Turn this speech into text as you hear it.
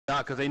Nah,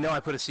 because they know I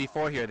put a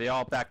C4 here. They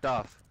all backed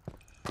off.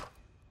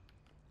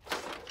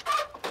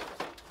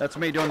 That's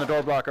me doing the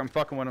door blocker. I'm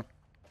fucking with him.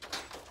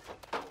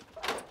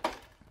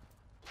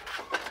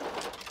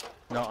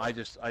 No, I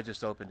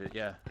just opened it.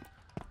 Yeah.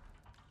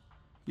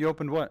 You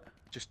opened what?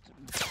 Just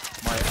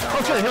my.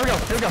 Oh shit! Here we go!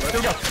 Here we go! Here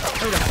we go!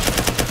 Here we go!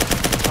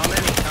 How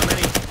many? How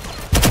many?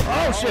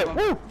 Oh shit!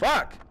 Woo!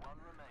 Fuck!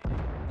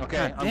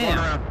 Okay, God I'm damn. going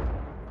around.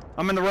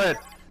 I'm in the red.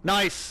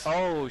 Nice.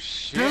 Oh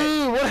shit!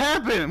 Dude, what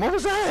happened? What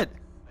was that?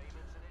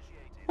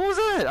 What was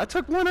that? I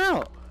took one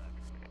out.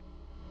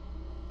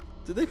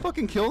 Did they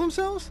fucking kill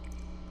themselves?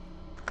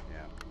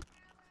 Yeah,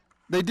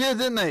 They did,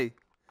 didn't they?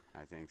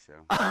 I think so.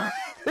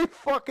 They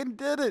fucking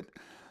did it.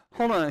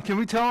 Hold on. Can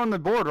we tell on the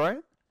board, right?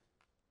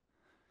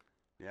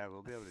 Yeah,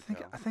 we'll be able to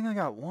tell. I think I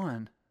got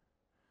one.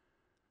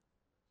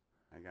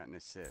 I got an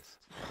assist.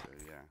 So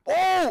yeah.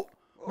 Oh!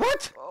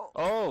 What?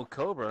 Oh,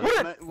 Cobra.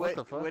 What?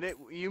 The fuck?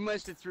 You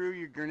must have threw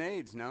your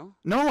grenades, no?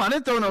 No, I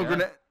didn't throw no Yeah.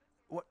 grenade.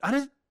 What? I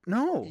didn't.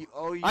 No.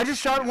 You I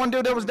just shot one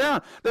dude that was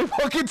down. They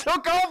fucking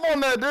took off on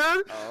that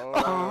dude.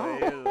 Oh,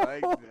 you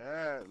like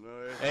that,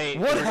 Lord. Hey,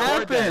 What record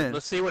happened? that.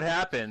 Let's see what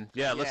happened.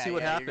 Yeah, let's see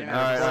what happened. You're gonna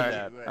All right, have all to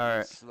right, do it all in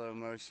right. slow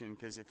motion,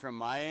 because from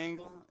my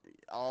angle,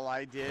 all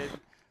I did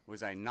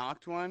was I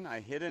knocked one, I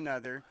hit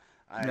another,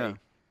 No.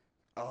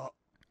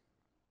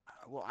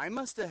 Well, I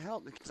must have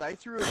helped because I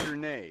threw a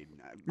grenade.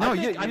 No, I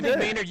think, you I think did.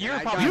 Maynard, you were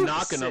I probably got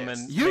knocking them,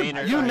 assist. and You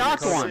Maynard,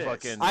 knocked Cobra one.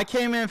 fucking- I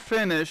came in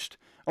finished.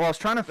 Well, I was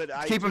trying to But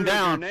I keep him threw a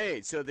down.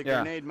 grenade, so the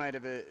Yeah. grenade might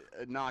have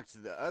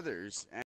knocked the others.